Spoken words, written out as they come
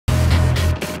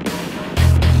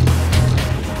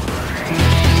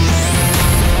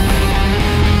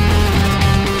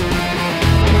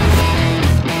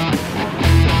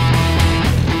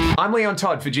Leon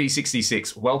Todd for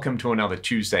G66. Welcome to another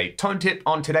Tuesday Tone Tip.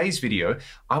 On today's video,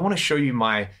 I want to show you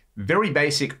my very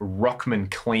basic Rockman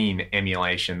clean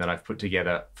emulation that I've put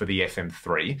together for the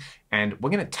FM3. And we're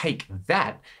going to take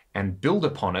that and build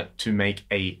upon it to make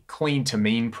a clean to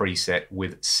mean preset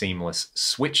with seamless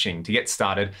switching. To get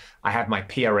started, I have my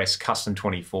PRS Custom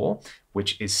 24,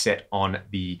 which is set on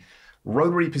the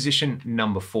rotary position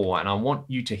number 4, and I want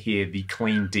you to hear the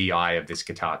clean DI of this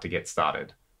guitar to get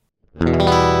started.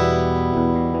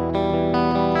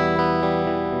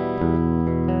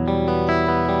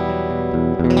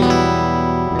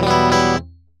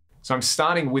 So I'm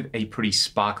starting with a pretty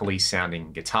sparkly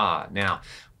sounding guitar. Now,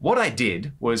 what I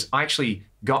did was I actually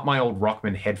got my old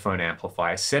Rockman headphone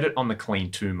amplifier, set it on the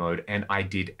clean 2 mode, and I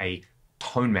did a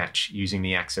tone match using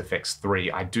the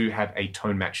FM3. I do have a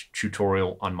tone match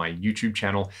tutorial on my YouTube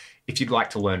channel if you'd like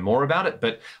to learn more about it.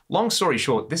 But long story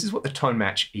short, this is what the tone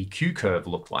match EQ curve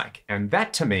looked like. And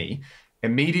that to me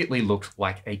immediately looked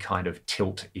like a kind of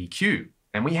tilt EQ.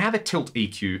 And we have a tilt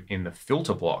EQ in the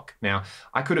filter block. Now,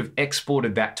 I could have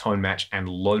exported that tone match and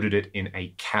loaded it in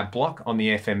a cab block on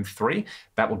the FM3.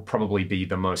 That would probably be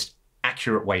the most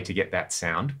accurate way to get that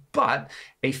sound, but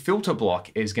a filter block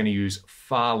is going to use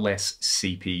far less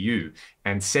CPU,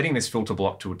 and setting this filter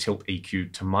block to a tilt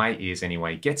EQ, to my ears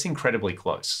anyway, gets incredibly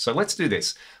close. So let's do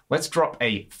this. Let's drop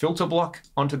a filter block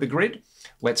onto the grid.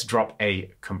 Let's drop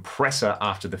a compressor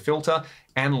after the filter,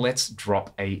 and let's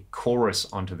drop a chorus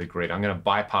onto the grid. I'm going to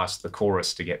bypass the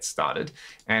chorus to get started,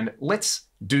 and let's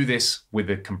do this with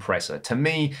a compressor. To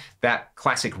me, that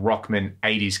classic Rockman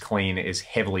 80s clean is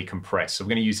heavily compressed. So we're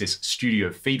going to use this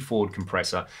studio feed-forward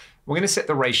compressor. We're going to set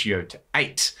the ratio to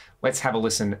 8. Let's have a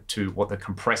listen to what the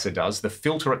compressor does. The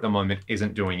filter at the moment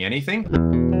isn't doing anything.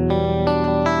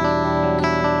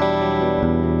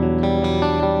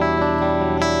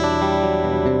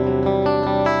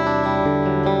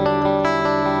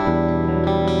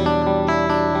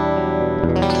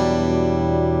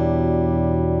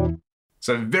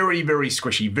 So very, very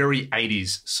squishy, very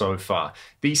 80s so far.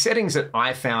 The settings that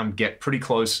I found get pretty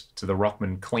close to the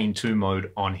Rockman Clean 2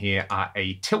 mode on here are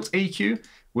a tilt EQ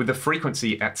with a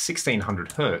frequency at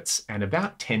 1600 Hertz and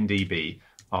about 10 dB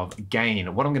of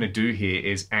gain. What I'm going to do here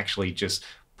is actually just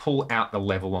pull out the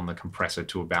level on the compressor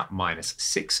to about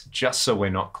 -6, just so we're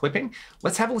not clipping.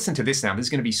 Let's have a listen to this now. This is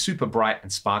going to be super bright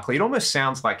and sparkly. It almost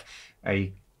sounds like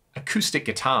an acoustic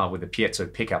guitar with a piezo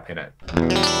pickup in it.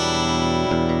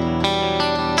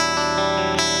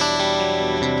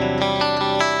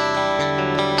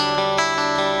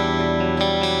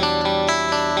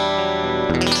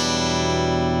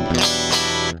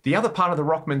 The other part of the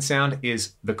Rockman sound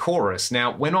is the chorus.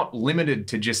 Now, we're not limited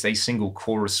to just a single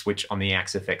chorus switch on the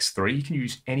FM3. You can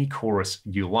use any chorus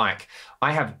you like.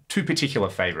 I have 2 particular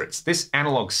favorites. This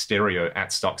analog stereo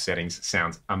at stock settings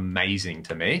sounds amazing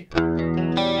to me.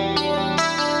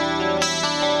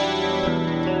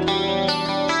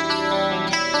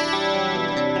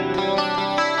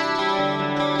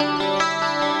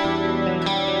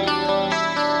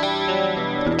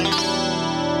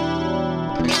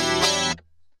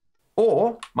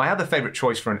 Or my other favorite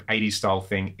choice for an 80s style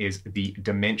thing is the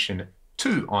Dimension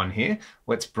 2 on here.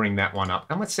 Let's bring that one up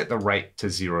and let's set the rate to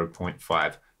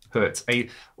 0.5 Hertz. A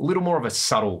little more of a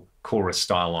subtle chorus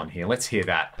style on here. Let's hear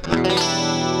that.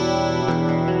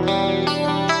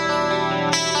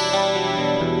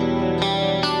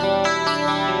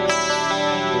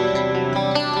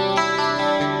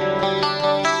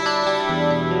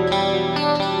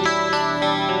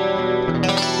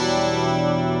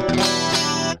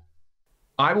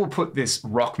 I will put this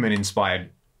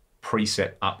Rockman-inspired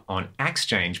preset up on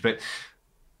Exchange, but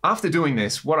after doing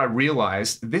this, what I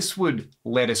realized, this would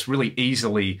let us really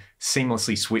easily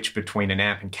seamlessly switch between an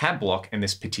amp and cab block and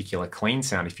this particular clean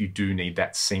sound if you do need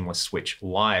that seamless switch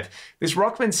live. This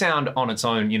Rockman sound on its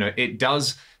own, you know, it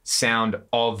does sound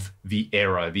of the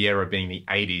era being the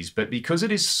 80s, but because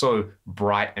it is so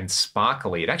bright and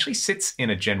sparkly, it actually sits in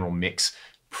a general mix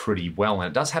pretty well,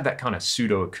 and it does have that kind of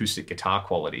pseudo acoustic guitar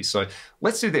quality. So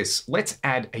let's do this. Let's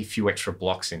add a few extra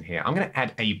blocks in here. I'm going to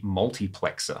add a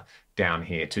multiplexer down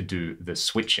here to do the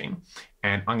switching,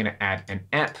 and I'm going to add an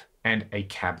amp and a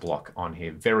cab block on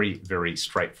here. Very, very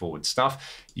straightforward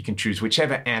stuff. You can choose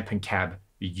whichever amp and cab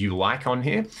you like on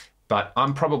here, but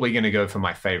I'm probably going to go for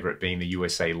my favorite, being the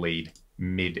USA Lead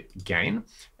mid gain,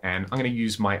 and I'm going to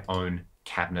use my own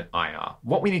cabinet IR.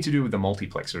 What we need to do with the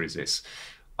multiplexer is this.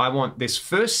 I want this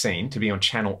first scene to be on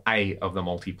channel A of the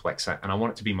multiplexer, and I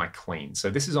want it to be my clean.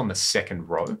 So this is on the 2nd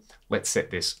row. Let's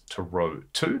set this to row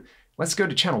 2. Let's go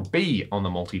to channel B on the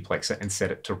multiplexer and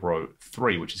set it to row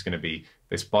 3, which is going to be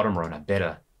this bottom row, and I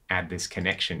better add this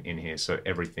connection in here so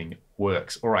everything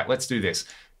works. All right, let's do this.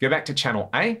 Go back to channel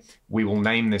A. We will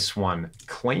name this one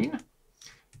clean,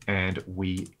 and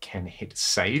we can hit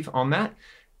save on that.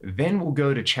 Then we'll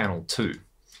go to channel 2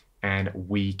 and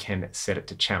we can set it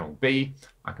to channel B.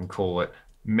 I can call it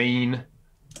mean,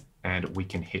 and we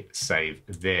can hit save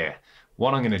there.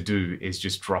 What I'm going to do is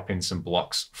just drop in some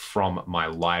blocks from my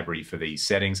library for these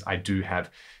settings. I do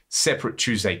have separate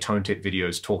Tuesday Tone Tip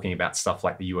videos talking about stuff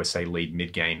like the USA lead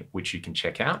mid-gain, which you can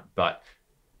check out. But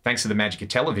thanks to the magic of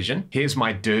television, here's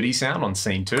my dirty sound on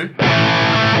scene 2.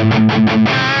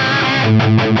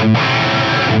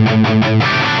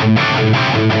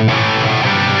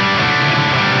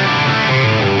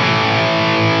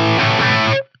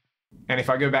 And if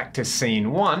I go back to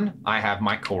scene 1, I have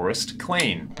my chorus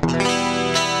clean.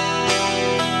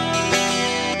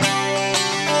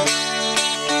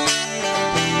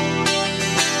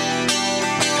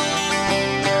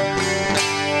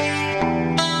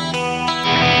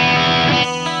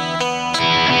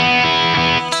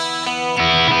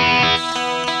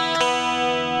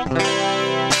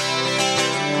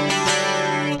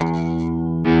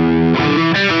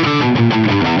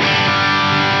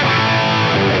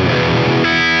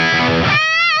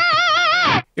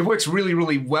 It works really,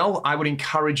 really well. I would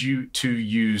encourage you to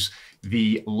use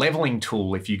the leveling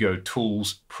tool. If you go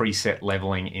Tools, Preset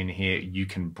Leveling in here, you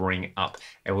can bring up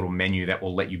a little menu that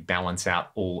will let you balance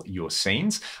out all your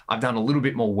scenes. I've done a little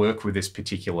bit more work with this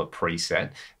particular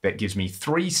preset that gives me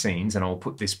 3 scenes, and I'll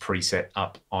put this preset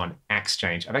up on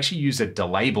Exchange. I've actually used a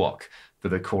delay block for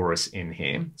the chorus in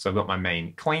here. So I've got my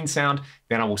main clean sound,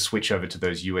 then I will switch over to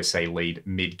those USA lead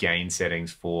mid-gain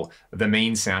settings for the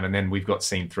mean sound, and then we've got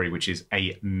scene 3, which is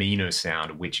a meaner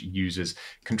sound, which uses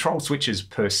control switches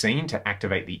per scene to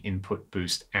activate the input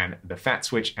boost and the fat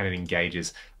switch, and it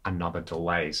engages another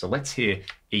delay. So let's hear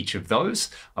each of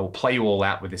those. I will play you all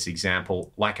out with this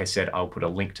example. Like I said, I'll put a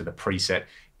link to the preset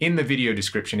in the video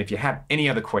description. If you have any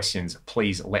other questions,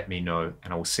 please let me know,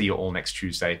 and I will see you all next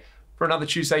Tuesday for another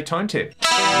Tuesday Tone Tip.